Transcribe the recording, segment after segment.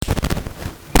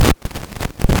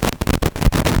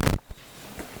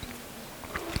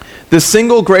The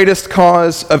single greatest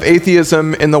cause of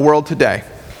atheism in the world today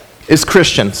is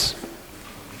Christians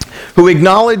who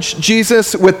acknowledge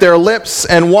Jesus with their lips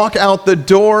and walk out the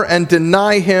door and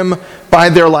deny him by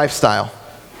their lifestyle.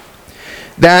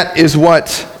 That is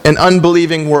what an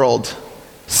unbelieving world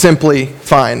simply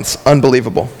finds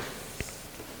unbelievable.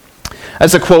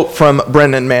 As a quote from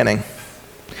Brennan Manning,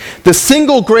 "The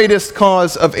single greatest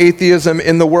cause of atheism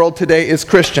in the world today is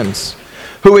Christians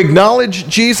who acknowledge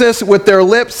Jesus with their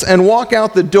lips and walk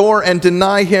out the door and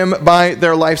deny him by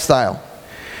their lifestyle.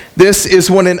 This is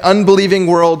what an unbelieving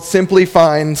world simply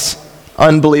finds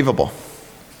unbelievable."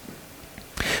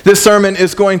 This sermon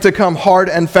is going to come hard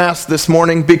and fast this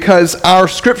morning because our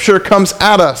scripture comes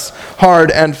at us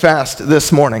hard and fast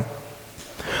this morning.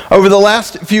 Over the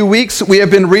last few weeks, we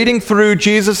have been reading through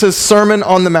Jesus' Sermon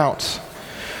on the Mount.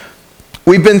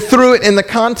 We've been through it in the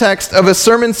context of a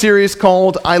sermon series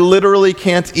called I Literally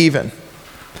Can't Even.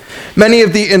 Many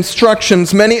of the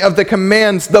instructions, many of the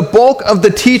commands, the bulk of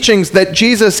the teachings that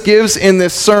Jesus gives in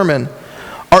this sermon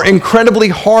are incredibly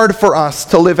hard for us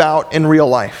to live out in real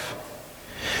life.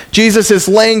 Jesus is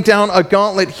laying down a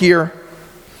gauntlet here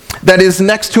that is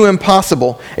next to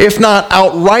impossible, if not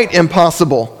outright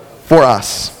impossible for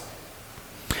us.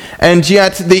 And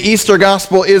yet, the Easter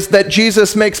gospel is that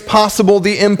Jesus makes possible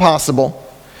the impossible,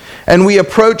 and we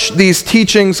approach these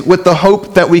teachings with the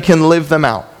hope that we can live them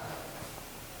out.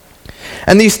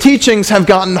 And these teachings have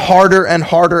gotten harder and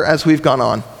harder as we've gone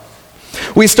on.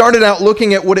 We started out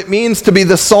looking at what it means to be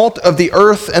the salt of the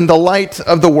earth and the light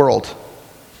of the world.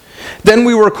 Then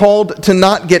we were called to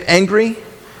not get angry,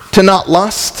 to not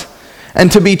lust,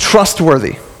 and to be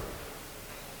trustworthy.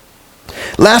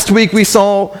 Last week we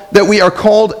saw that we are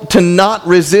called to not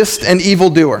resist an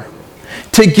evildoer,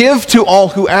 to give to all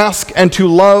who ask, and to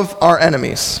love our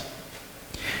enemies.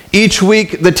 Each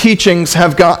week the teachings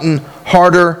have gotten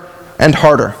harder and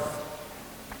harder.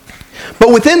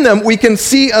 But within them we can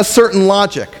see a certain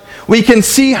logic. We can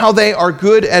see how they are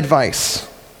good advice.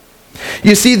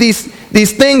 You see,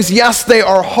 these things, yes, they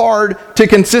are hard to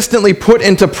consistently put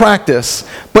into practice,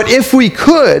 but if we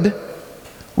could,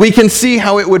 we can see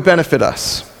how it would benefit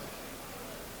us.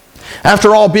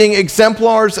 After all, being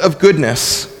exemplars of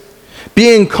goodness,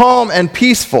 being calm and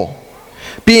peaceful,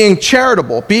 being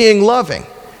charitable, being loving,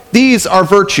 these are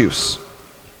virtues.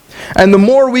 And the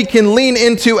more we can lean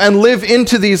into and live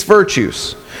into these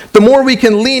virtues, the more we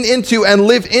can lean into and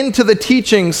live into the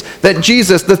teachings that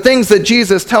Jesus, the things that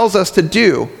Jesus tells us to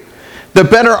do, the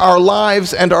better our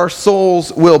lives and our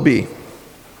souls will be.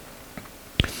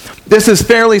 This is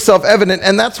fairly self-evident,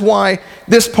 and that's why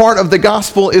this part of the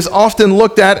gospel is often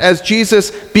looked at as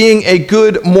Jesus being a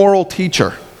good moral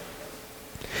teacher.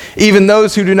 Even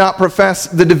those who do not profess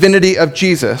the divinity of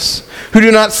Jesus, who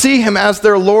do not see him as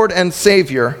their Lord and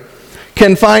Savior,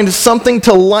 can find something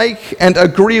to like and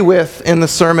agree with in the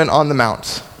Sermon on the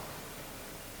Mount.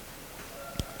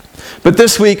 But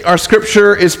this week, our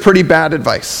scripture is pretty bad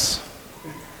advice.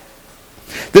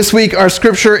 This week, our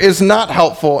scripture is not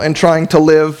helpful in trying to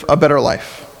live a better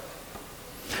life.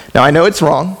 Now, I know it's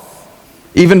wrong,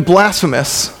 even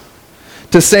blasphemous,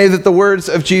 to say that the words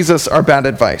of Jesus are bad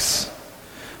advice.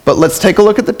 But let's take a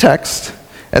look at the text,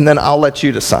 and then I'll let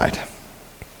you decide.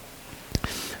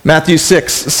 Matthew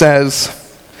 6 says,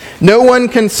 "No one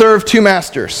can serve two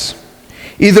masters.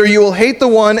 Either you will hate the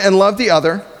one and love the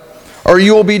other, or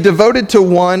you will be devoted to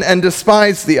one and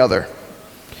despise the other.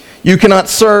 You cannot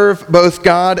serve both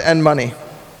God and money.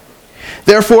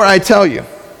 Therefore, I tell you,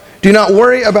 do not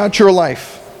worry about your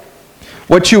life,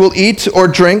 what you will eat or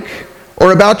drink,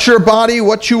 or about your body,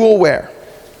 what you will wear.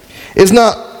 Is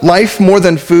not life more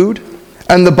than food,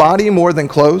 and the body more than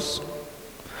clothes?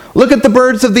 Look at the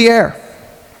birds of the air.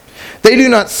 They do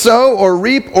not sow or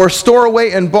reap or store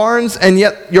away in barns, and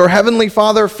yet your heavenly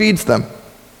Father feeds them.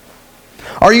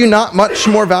 Are you not much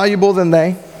more valuable than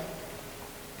they?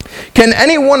 Can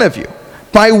any one of you,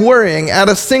 by worrying, add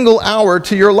a single hour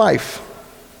to your life?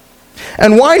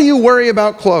 And why do you worry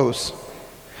about clothes?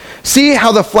 See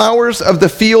how the flowers of the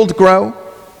field grow?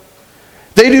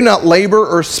 They do not labor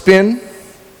or spin.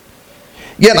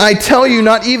 Yet I tell you,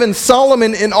 not even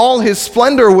Solomon in all his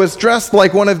splendor was dressed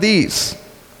like one of these.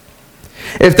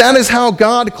 If that is how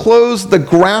God clothes the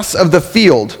grass of the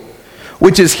field,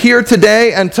 which is here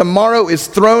today and tomorrow is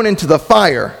thrown into the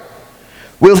fire,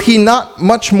 will he not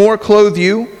much more clothe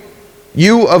you,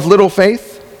 you of little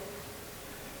faith?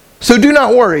 So do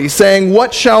not worry, saying,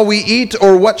 what shall we eat,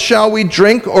 or what shall we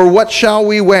drink, or what shall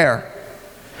we wear?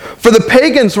 For the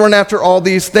pagans run after all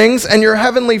these things, and your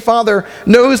heavenly Father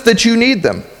knows that you need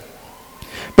them.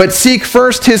 But seek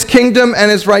first his kingdom and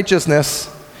his righteousness,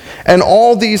 and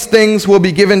all these things will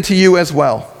be given to you as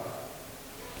well.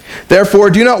 Therefore,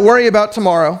 do not worry about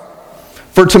tomorrow,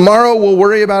 for tomorrow will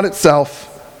worry about itself.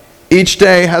 Each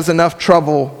day has enough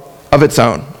trouble of its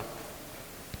own.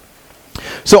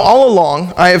 So all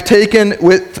along, I have taken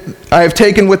with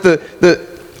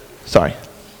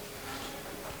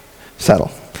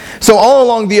So all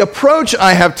along, the approach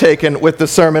I have taken with the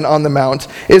Sermon on the Mount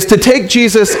is to take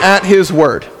Jesus at his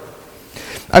word.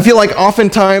 I feel like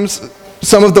oftentimes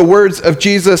some of the words of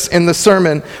Jesus in the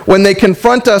sermon, when they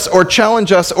confront us or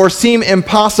challenge us or seem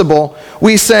impossible,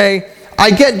 we say,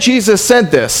 I get Jesus said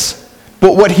this,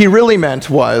 but what he really meant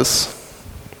was...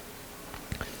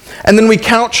 And then we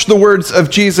couch the words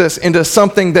of Jesus into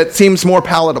something that seems more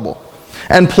palatable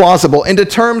and plausible, into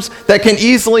terms that can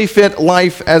easily fit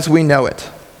life as we know it.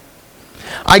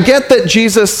 I get that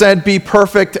Jesus said, be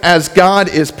perfect as God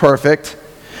is perfect,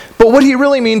 but what he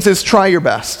really means is try your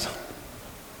best.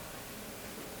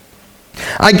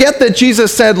 I get that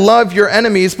Jesus said, love your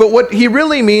enemies, but what he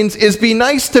really means is be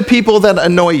nice to people that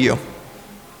annoy you,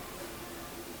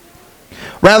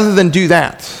 rather than do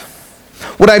that.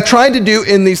 What I've tried to do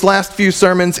in these last few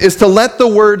sermons is to let the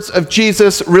words of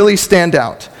Jesus really stand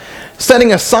out,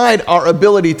 setting aside our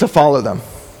ability to follow them,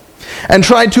 and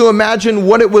try to imagine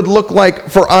what it would look like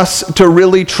for us to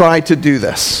really try to do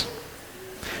this.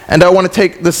 And I want to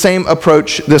take the same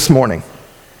approach this morning.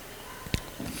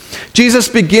 Jesus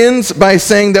begins by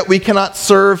saying that we cannot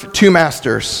serve two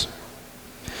masters.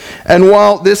 And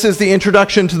while this is the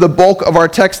introduction to the bulk of our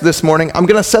text this morning, I'm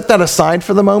going to set that aside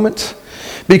for the moment,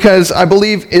 because I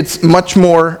believe it's much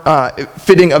more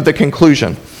fitting of the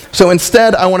conclusion. So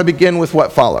instead, I want to begin with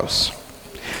what follows.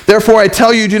 Therefore, I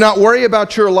tell you, do not worry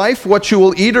about your life, what you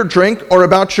will eat or drink, or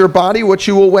about your body, what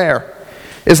you will wear.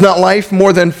 Is not life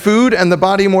more than food, and the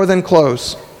body more than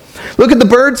clothes? Look at the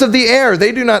birds of the air.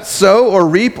 They do not sow or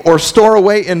reap or store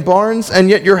away in barns, and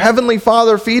yet your heavenly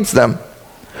Father feeds them.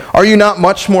 Are you not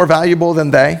much more valuable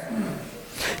than they?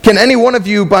 Can any one of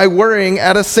you, by worrying,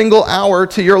 add a single hour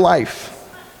to your life?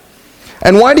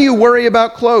 And why do you worry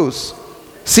about clothes?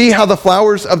 See how the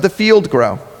flowers of the field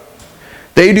grow.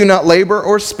 They do not labor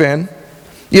or spin.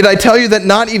 Yet I tell you that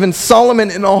not even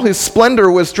Solomon in all his splendor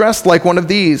was dressed like one of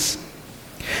these.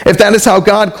 If that is how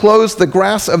God clothes the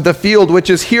grass of the field, which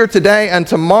is here today and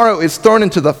tomorrow is thrown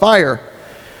into the fire,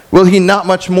 will he not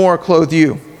much more clothe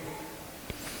you?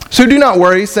 So do not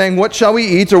worry, saying, what shall we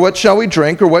eat, or what shall we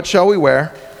drink, or what shall we wear?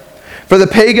 For the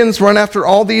pagans run after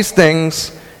all these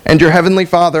things, and your heavenly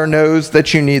Father knows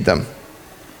that you need them.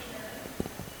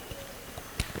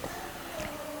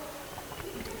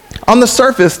 On the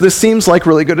surface, this seems like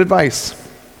really good advice.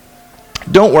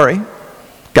 Don't worry.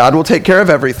 God will take care of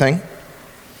everything.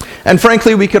 And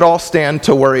frankly, we could all stand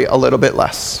to worry a little bit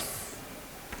less.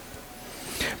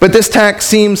 But this text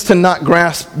seems to not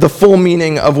grasp the full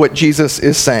meaning of what Jesus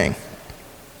is saying.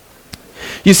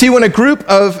 You see, when a group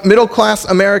of middle-class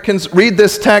Americans read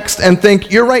this text and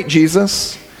think, you're right,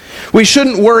 Jesus, we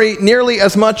shouldn't worry nearly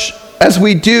as much as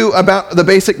we do about the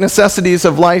basic necessities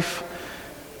of life,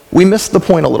 we miss the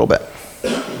point a little bit.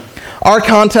 Our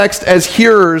context as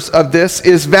hearers of this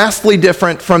is vastly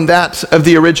different from that of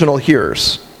the original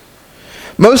hearers.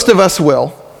 Most of us will,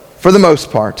 for the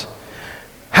most part,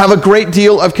 have a great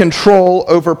deal of control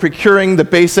over procuring the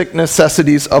basic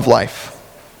necessities of life.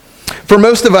 For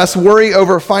most of us, worry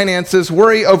over finances,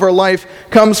 worry over life,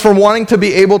 comes from wanting to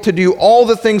be able to do all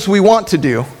the things we want to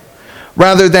do,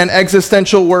 rather than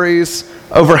existential worries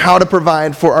over how to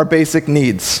provide for our basic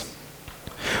needs.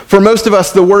 For most of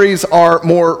us, the worries are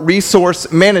more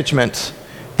resource management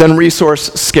than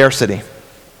resource scarcity.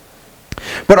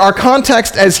 But our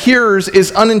context as hearers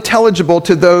is unintelligible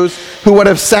to those who would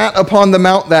have sat upon the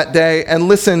mount that day and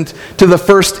listened to the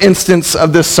first instance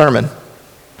of this sermon.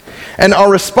 And our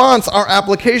response, our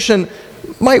application,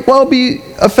 might well be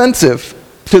offensive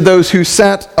to those who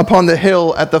sat upon the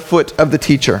hill at the foot of the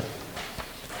teacher.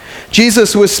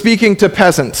 Jesus was speaking to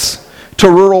peasants,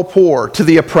 to rural poor, to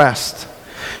the oppressed.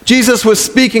 Jesus was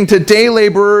speaking to day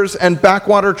laborers and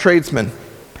backwater tradesmen.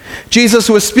 Jesus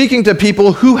was speaking to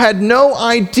people who had no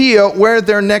idea where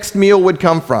their next meal would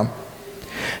come from.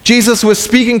 Jesus was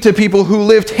speaking to people who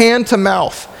lived hand to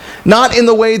mouth, not in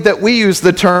the way that we use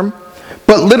the term,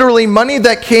 but literally money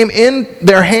that came in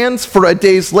their hands for a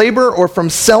day's labor or from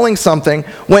selling something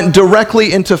went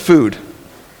directly into food,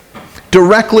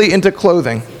 directly into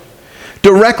clothing,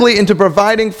 directly into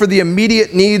providing for the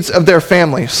immediate needs of their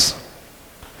families.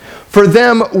 For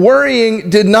them, for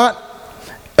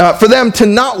them to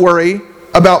not worry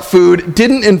about food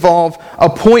didn't involve a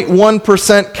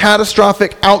 0.1%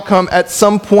 catastrophic outcome at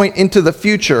some point into the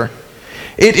future.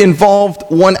 It involved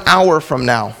 1 hour from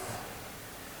now.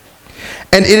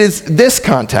 And it is this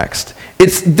context,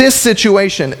 It's this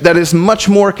situation that is much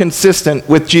more consistent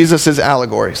with Jesus'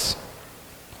 allegories.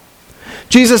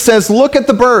 Jesus says, look at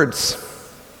the birds.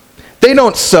 They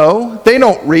don't sow, they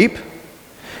don't reap,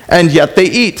 and yet they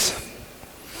eat.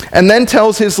 And then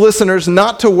tells his listeners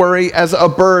not to worry as a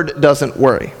bird doesn't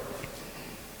worry.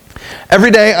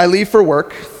 Every day I leave for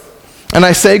work, and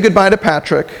I say goodbye to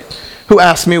Patrick, who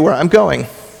asks me where I'm going.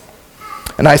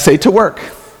 And I say to work.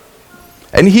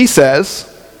 And he says,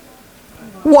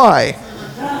 why?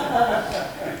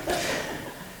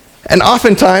 And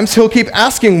oftentimes he'll keep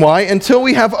asking why until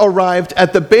we have arrived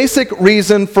at the basic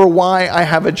reason for why I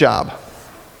have a job.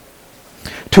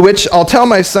 To which I'll tell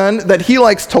my son that he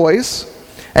likes toys,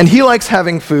 and he likes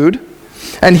having food,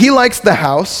 and he likes the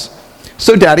house,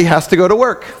 so daddy has to go to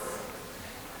work.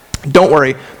 Don't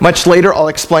worry, much later I'll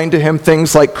explain to him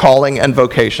things like calling and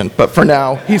vocation, but for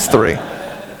now, he's 3.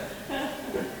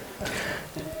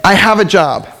 I have a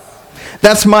job.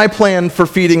 That's my plan for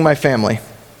feeding my family.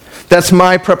 That's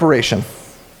my preparation.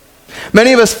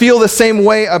 Many of us feel the same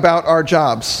way about our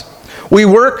jobs. We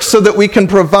work so that we can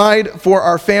provide for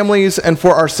our families and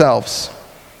for ourselves.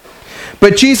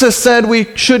 But Jesus said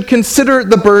we should consider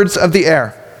the birds of the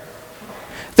air.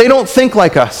 They don't think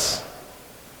like us.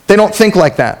 They don't think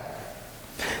like that.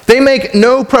 They make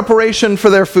no preparation for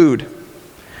their food.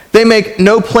 They make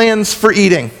no plans for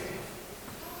eating.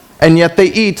 And yet they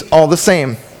eat all the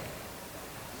same.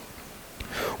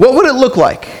 What would it look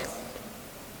like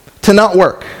to not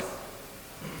work?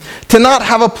 To not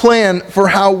have a plan for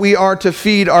how we are to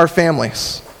feed our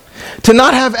families? To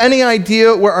not have any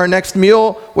idea where our next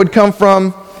meal would come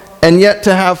from, and yet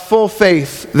to have full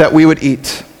faith that we would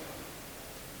eat?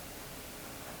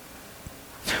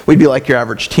 We'd be like your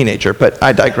average teenager, but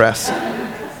I digress.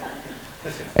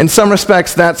 In some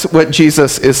respects, that's what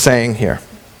Jesus is saying here.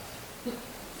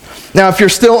 Now, if you're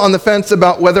still on the fence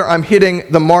about whether I'm hitting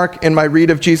the mark in my read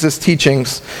of Jesus'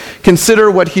 teachings, consider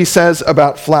what he says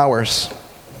about flowers.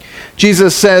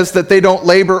 Jesus says that they don't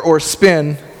labor or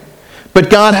spin, but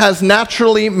God has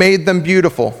naturally made them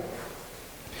beautiful.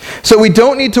 So we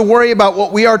don't need to worry about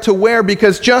what we are to wear,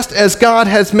 because just as God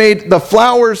has made the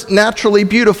flowers naturally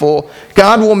beautiful,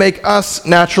 God will make us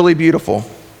naturally beautiful.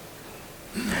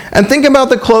 And think about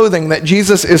the clothing that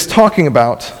Jesus is talking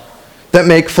about that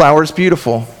make flowers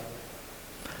beautiful.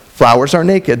 Flowers are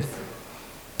naked.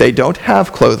 They don't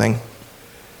have clothing.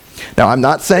 Now, I'm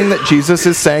not saying that Jesus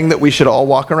is saying that we should all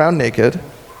walk around naked.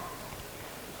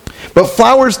 But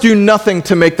flowers do nothing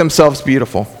to make themselves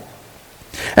beautiful.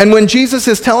 And when Jesus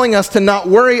is telling us to not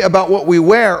worry about what we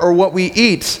wear or what we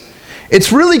eat,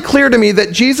 it's really clear to me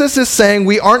that Jesus is saying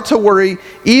we aren't to worry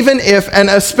even if, and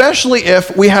especially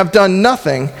if, we have done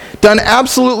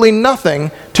absolutely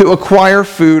nothing to acquire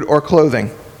food or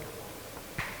clothing.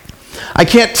 I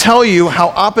can't tell you how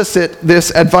opposite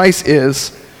this advice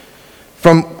is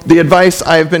from the advice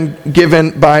I have been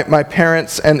given by my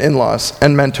parents and in-laws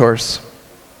and mentors.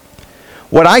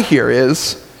 What I hear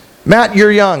is, Matt,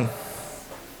 you're young.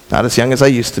 Not as young as I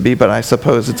used to be, but I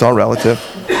suppose it's all relative.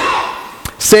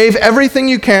 Save everything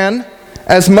you can,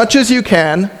 as much as you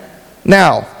can,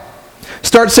 now.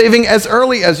 Start saving as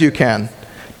early as you can.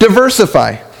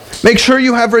 Diversify. Make sure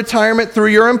you have retirement through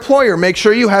your employer. Make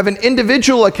sure you have an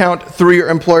individual account through your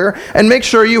employer. And make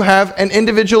sure you have an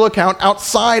individual account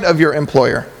outside of your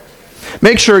employer.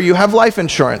 Make sure you have life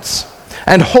insurance.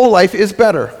 And whole life is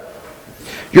better.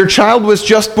 Your child was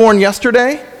just born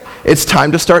yesterday. It's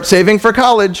time to start saving for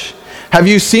college. Have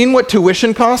you seen what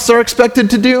tuition costs are expected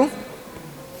to do?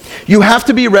 You have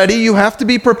to be ready, you have to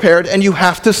be prepared, and you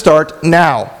have to start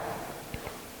now.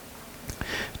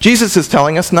 Jesus is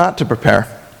telling us not to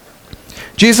prepare.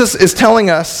 Jesus is telling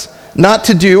us not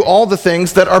to do all the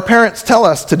things that our parents tell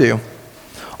us to do.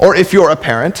 Or if you're a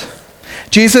parent,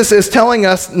 Jesus is telling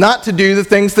us not to do the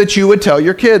things that you would tell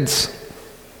your kids.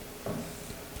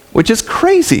 Which is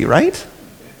crazy, right?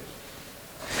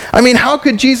 I mean, how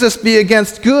could Jesus be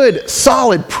against good,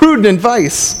 solid, prudent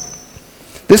advice?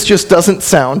 This just doesn't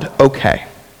sound okay.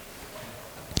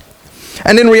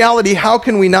 And in reality, how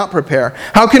can we not prepare?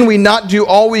 How can we not do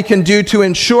all we can do to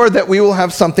ensure that we will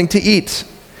have something to eat?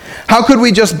 How could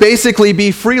we just basically be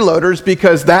freeloaders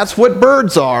because that's what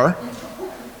birds are,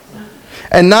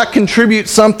 and not contribute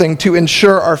something to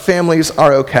ensure our families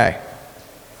are okay?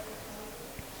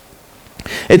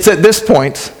 It's at this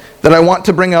point that I want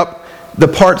to bring up the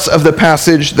parts of the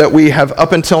passage that we have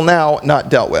up until now not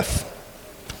dealt with.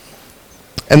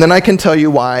 And then I can tell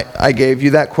you why I gave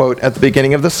you that quote at the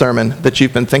beginning of the sermon that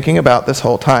you've been thinking about this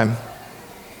whole time.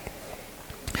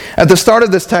 At the start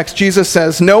of this text, Jesus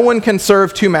says, "No one can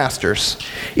serve two masters.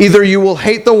 Either you will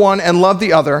hate the one and love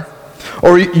the other,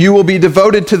 or you will be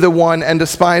devoted to the one and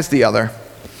despise the other.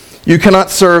 You cannot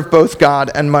serve both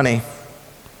God and money.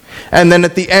 And then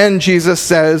at the end, Jesus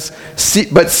says,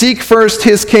 but seek first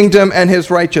his kingdom and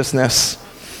his righteousness,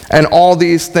 and all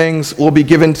these things will be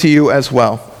given to you as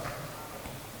well.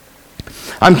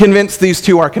 I'm convinced these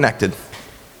two are connected.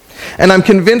 And I'm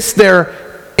convinced they're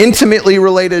intimately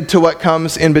related to what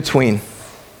comes in between.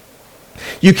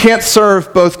 You can't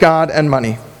serve both God and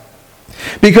money.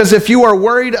 Because if you are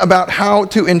worried about how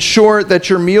to ensure that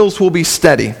your meals will be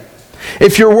steady,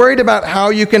 if you're worried about how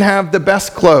you can have the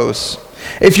best clothes,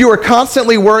 if you are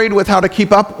constantly worried with how to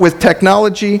keep up with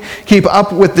technology, keep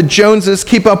up with the Joneses,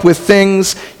 keep up with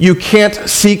things, you can't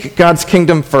seek God's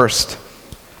kingdom first.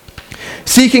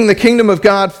 Seeking the kingdom of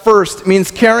God first means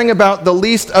caring about the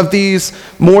least of these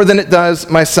more than it does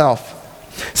myself.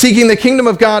 Seeking the kingdom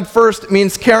of God first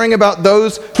means caring about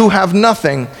those who have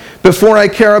nothing before I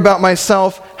care about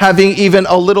myself having even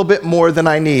a little bit more than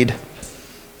I need.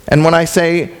 And when I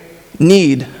say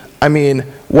need, I mean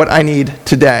what I need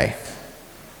today.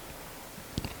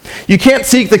 You can't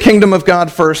seek the kingdom of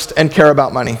God first and care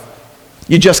about money.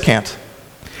 You just can't.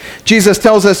 Jesus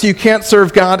tells us you can't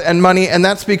serve God and money, and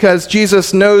that's because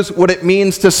Jesus knows what it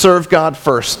means to serve God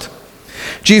first.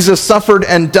 Jesus suffered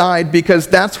and died because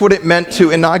that's what it meant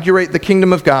to inaugurate the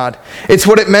kingdom of God. It's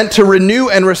what it meant to renew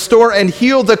and restore and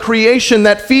heal the creation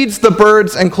that feeds the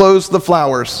birds and clothes the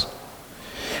flowers.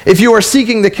 If you are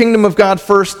seeking the kingdom of God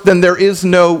first, then there is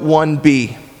no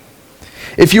 1B.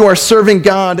 If you are serving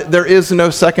God, there is no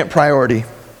second priority.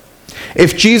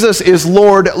 If Jesus is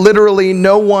Lord, literally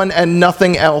no one and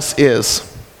nothing else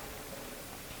is.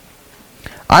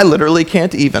 I literally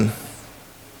can't even.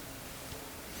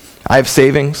 I have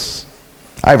savings.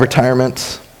 I have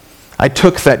retirement. I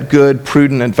took that good,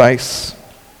 prudent advice.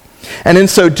 And in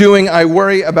so doing, I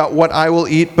worry about what I will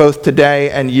eat both today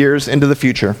and years into the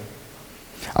future.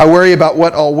 I worry about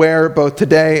what I'll wear both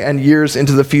today and years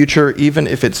into the future, even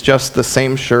if it's just the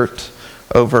same shirt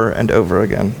over and over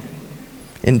again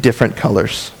in different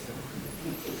colors.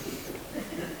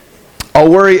 I'll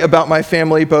worry about my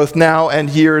family both now and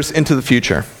years into the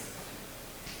future.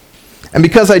 And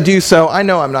because I do so, I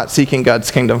know I'm not seeking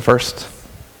God's kingdom first.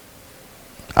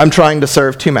 I'm trying to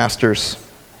serve two masters.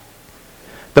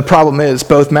 The problem is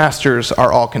both masters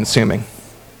are all-consuming.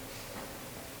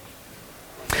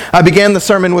 I began the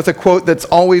sermon with a quote that's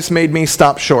always made me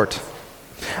stop short.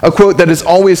 A quote that has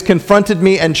always confronted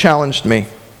me and challenged me.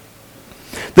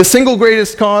 The single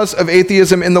greatest cause of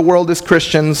atheism in the world is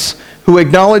Christians who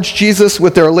acknowledge Jesus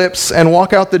with their lips and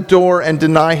walk out the door and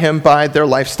deny him by their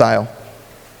lifestyle.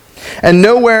 And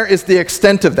nowhere is the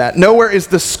extent of that, nowhere is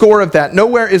the score of that,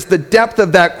 nowhere is the depth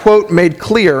of that quote made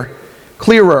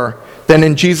clearer than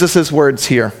in Jesus' words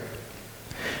here.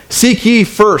 Seek ye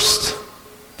first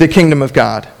the kingdom of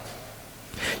God.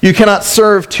 You cannot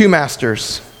serve two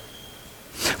masters.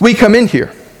 We come in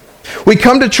here. We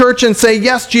come to church and say,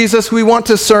 yes, Jesus, we want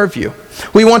to serve you.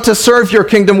 We want to serve your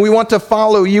kingdom. We want to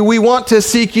follow you. We want to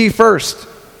seek ye first.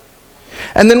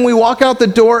 And then we walk out the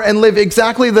door and live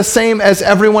exactly the same as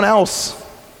everyone else.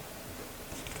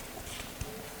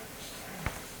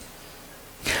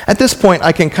 At this point,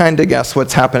 I can kind of guess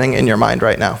what's happening in your mind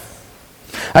right now.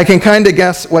 I can kind of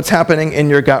guess what's happening in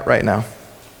your gut right now.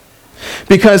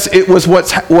 Because it was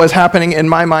what was happening in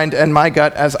my mind and my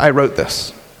gut as I wrote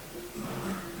this.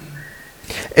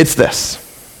 It's this.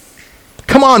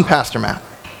 Come on, Pastor Matt.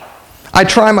 I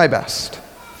try my best.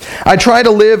 I try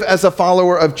to live as a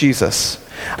follower of Jesus.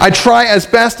 I try as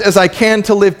best as I can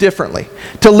to live differently,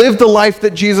 to live the life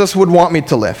that Jesus would want me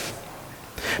to live.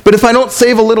 But if I don't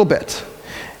save a little bit,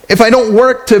 if I don't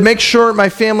work to make sure my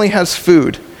family has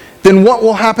food, then what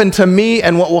will happen to me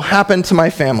and what will happen to my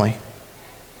family?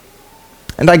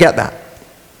 And I get that.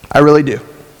 I really do.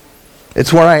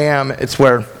 It's where I am. It's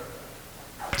where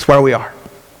we are.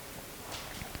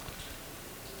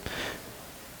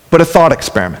 But a thought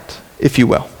experiment, if you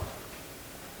will.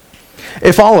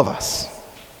 If all of us,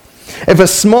 if a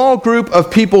small group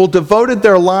of people devoted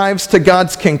their lives to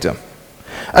God's kingdom,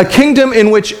 a kingdom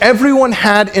in which everyone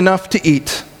had enough to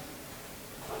eat,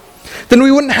 then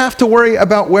we wouldn't have to worry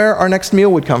about where our next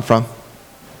meal would come from.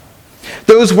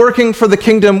 Those working for the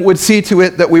kingdom would see to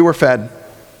it that we were fed.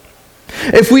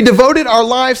 If we devoted our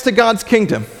lives to God's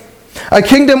kingdom, a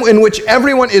kingdom in which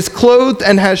everyone is clothed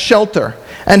and has shelter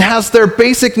and has their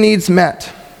basic needs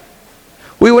met,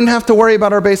 we wouldn't have to worry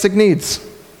about our basic needs.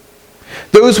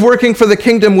 Those working for the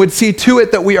kingdom would see to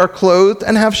it that we are clothed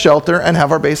and have shelter and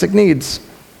have our basic needs.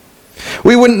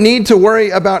 We wouldn't need to worry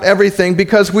about everything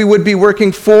because we would be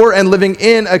working for and living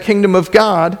in a kingdom of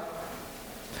God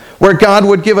where God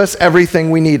would give us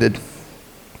everything we needed.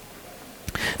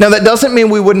 Now, that doesn't mean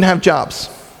we wouldn't have jobs.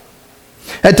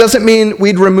 That doesn't mean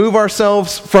we'd remove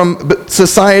ourselves from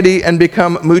society and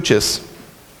become mooches.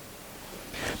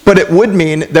 But it would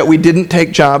mean that we didn't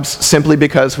take jobs simply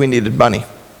because we needed money.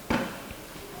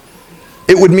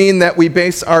 It would mean that we'd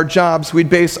base our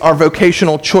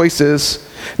vocational choices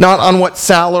not on what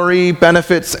salary,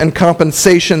 benefits, and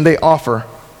compensation they offer,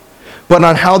 but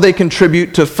on how they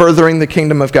contribute to furthering the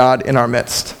kingdom of God in our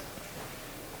midst.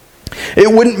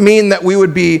 It wouldn't mean that we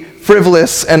would be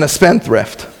frivolous and a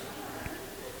spendthrift.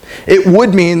 It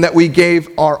would mean that we gave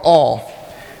our all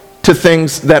to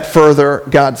things that further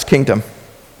God's kingdom.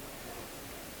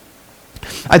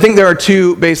 I think there are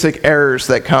two basic errors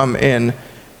that come in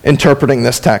interpreting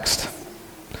this text.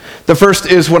 The first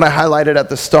is what I highlighted at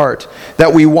the start,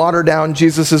 that we water down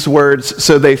Jesus' words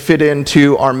so they fit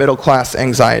into our middle-class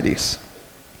anxieties.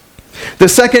 The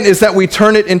second is that we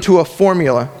turn it into a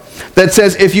formula that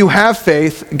says if you have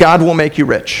faith, God will make you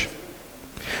rich.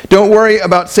 Don't worry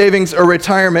about savings or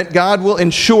retirement. God will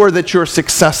ensure that you're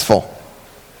successful.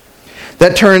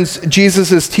 That turns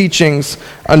Jesus' teachings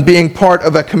on being part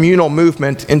of a communal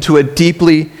movement into a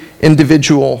deeply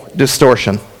individual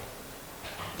distortion.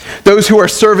 Those who are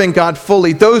serving God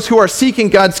fully, those who are seeking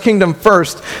God's kingdom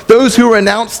first, those who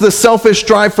renounce the selfish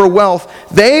drive for wealth,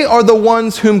 they are the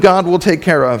ones whom God will take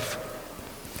care of.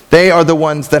 They are the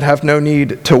ones that have no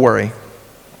need to worry.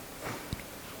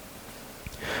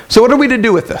 So what are we to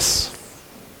do with this?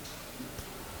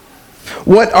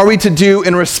 What are we to do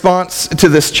in response to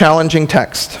this challenging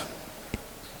text?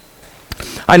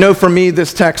 I know for me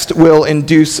this text will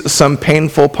induce some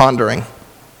painful pondering.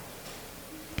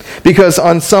 Because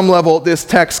on some level, this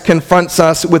text confronts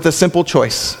us with a simple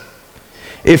choice.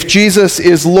 If Jesus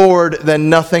is Lord, then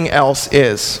nothing else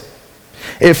is.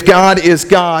 If God is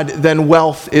God, then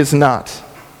wealth is not.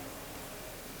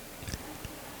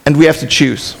 And we have to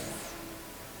choose.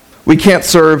 We can't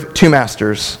serve two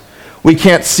masters. We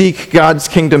can't seek God's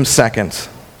kingdom second.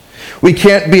 We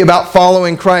can't be about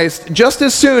following Christ just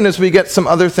as soon as we get some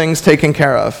other things taken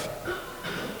care of.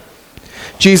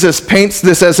 Jesus paints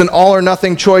this as an all or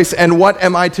nothing choice, and what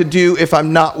am I to do if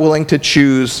I'm not willing to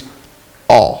choose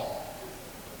all?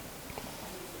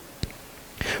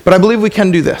 But I believe we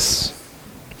can do this.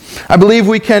 I believe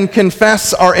we can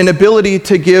confess our inability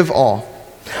to give all,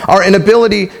 our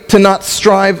inability to not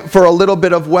strive for a little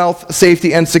bit of wealth,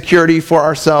 safety, and security for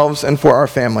ourselves and for our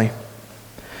family.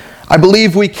 I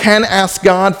believe we can ask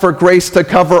God for grace to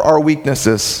cover our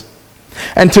weaknesses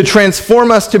and to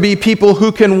transform us to be people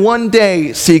who can one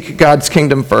day seek God's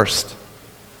kingdom first.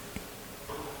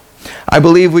 I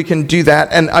believe we can do that,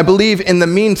 and I believe in the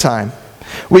meantime,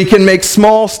 we can make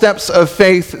small steps of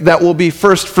faith that will be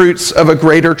first fruits of a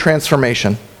greater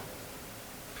transformation.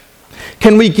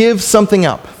 Can we give something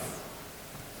up?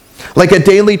 Like a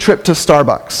daily trip to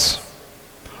Starbucks,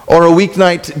 or a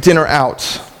weeknight dinner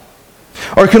out?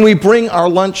 Or can we bring our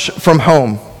lunch from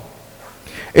home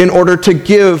in order to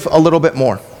give a little bit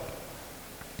more?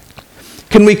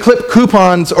 Can we clip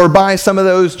coupons or buy some of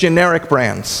those generic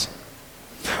brands?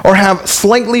 Or have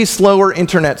slightly slower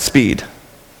internet speed?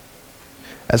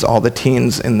 As all the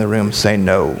teens in the room say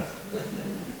no.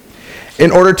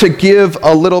 In order to give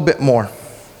a little bit more.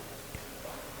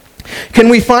 Can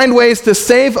we find ways to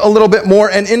save a little bit more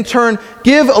and in turn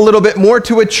give a little bit more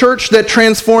to a church that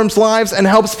transforms lives and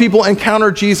helps people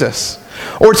encounter Jesus?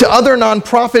 Or to other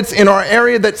nonprofits in our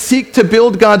area that seek to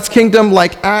build God's kingdom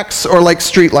like Acts or like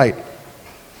Streetlight?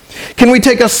 Can we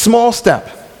take a small step?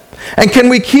 And can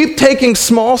we keep taking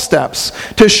small steps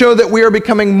to show that we are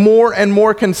becoming more and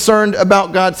more concerned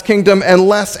about God's kingdom and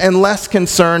less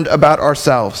concerned about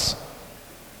ourselves?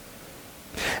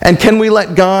 And can we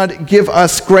let God give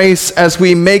us grace as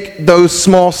we make those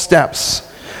small steps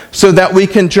so that we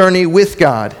can journey with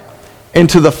God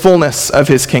into the fullness of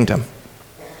His kingdom?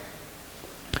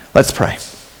 Let's pray.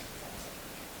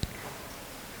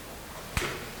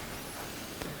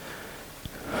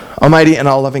 Almighty and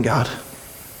all-loving God,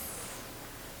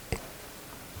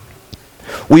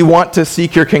 we want to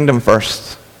seek your kingdom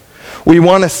first. We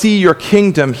want to see your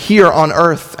kingdom here on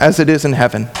earth as it is in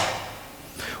heaven.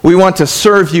 We want to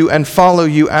serve you and follow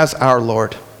you as our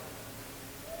Lord.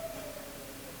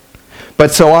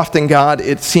 But so often, God,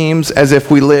 it seems as if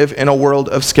we live in a world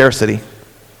of scarcity.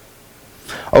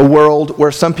 A world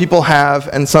where some people have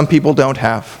and some people don't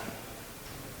have.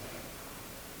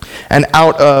 And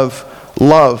out of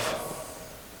love,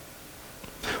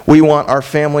 we want our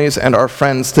families and our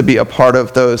friends to be a part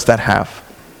of those that have.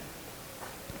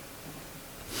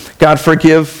 God,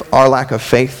 forgive our lack of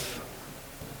faith.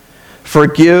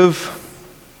 Forgive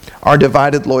our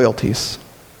divided loyalties.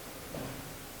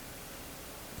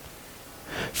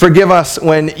 Forgive us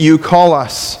when you call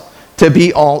us to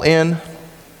be all in.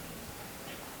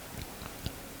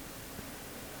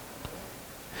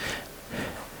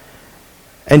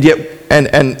 And yet,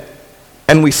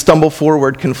 and we stumble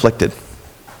forward conflicted.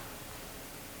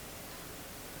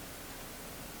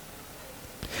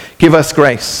 Give us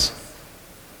grace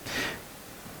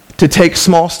to take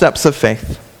small steps of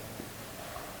faith,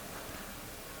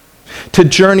 to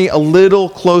journey a little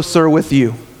closer with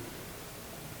you.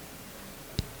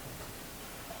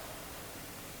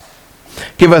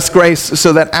 Give us grace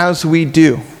so that as we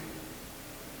do,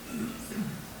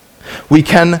 we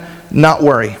can not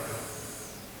worry.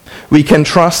 We can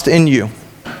trust in you.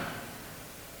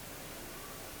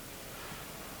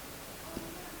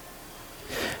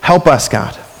 Help us,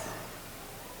 God.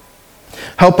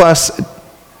 Help us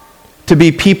to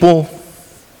be people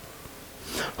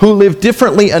who live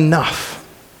differently enough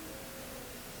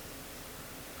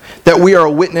that we are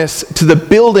a witness to the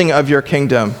building of your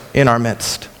kingdom in our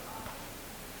midst.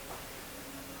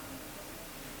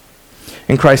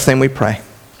 In Christ's name we pray.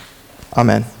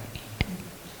 Amen.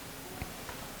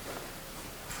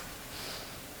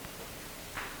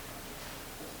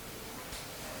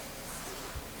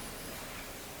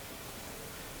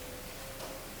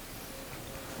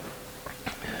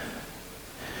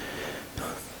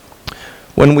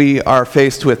 When we are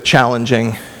faced with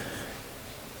challenging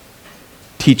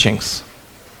teachings,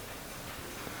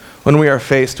 when we are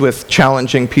faced with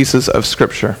challenging pieces of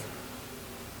Scripture,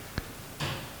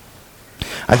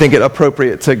 I think it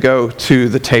appropriate to go to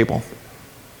the table.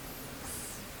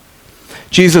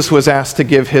 Jesus was asked to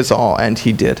give his all, and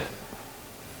he did.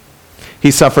 He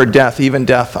suffered death, even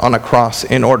death on a cross,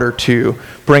 in order to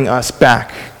bring us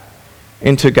back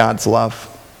into God's love.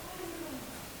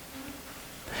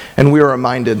 And we are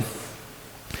reminded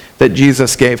that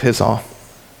Jesus gave his all.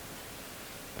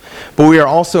 But we are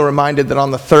also reminded that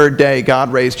on the third day,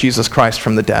 God raised Jesus Christ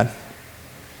from the dead.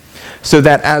 So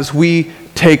that as we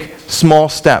take small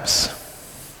steps,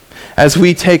 as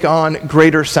we take on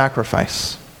greater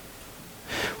sacrifice,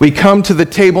 we come to the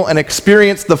table and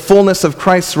experience the fullness of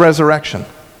Christ's resurrection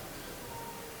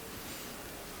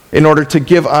in order to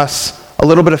give us a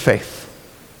little bit of faith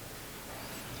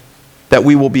that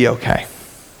we will be okay.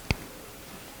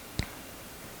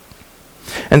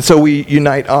 And so we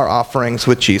unite our offerings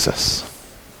with Jesus.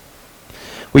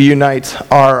 We unite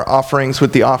our offerings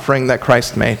with the offering that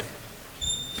Christ made.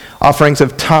 Offerings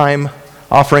of time,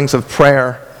 offerings of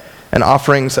prayer, and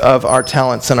offerings of our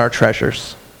talents and our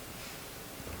treasures.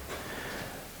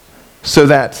 So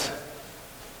that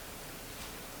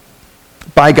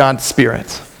by God's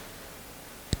Spirit,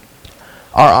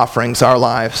 our offerings, our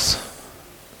lives,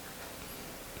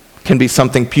 can be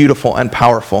something beautiful and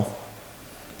powerful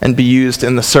and be used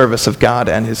in the service of God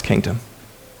and his kingdom.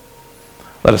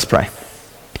 Let us pray.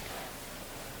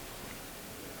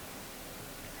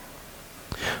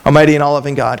 Almighty and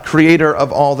all-loving God, creator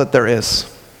of all that there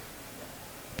is,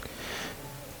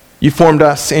 you formed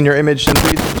us in your image and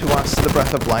breathed into us the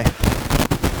breath of life.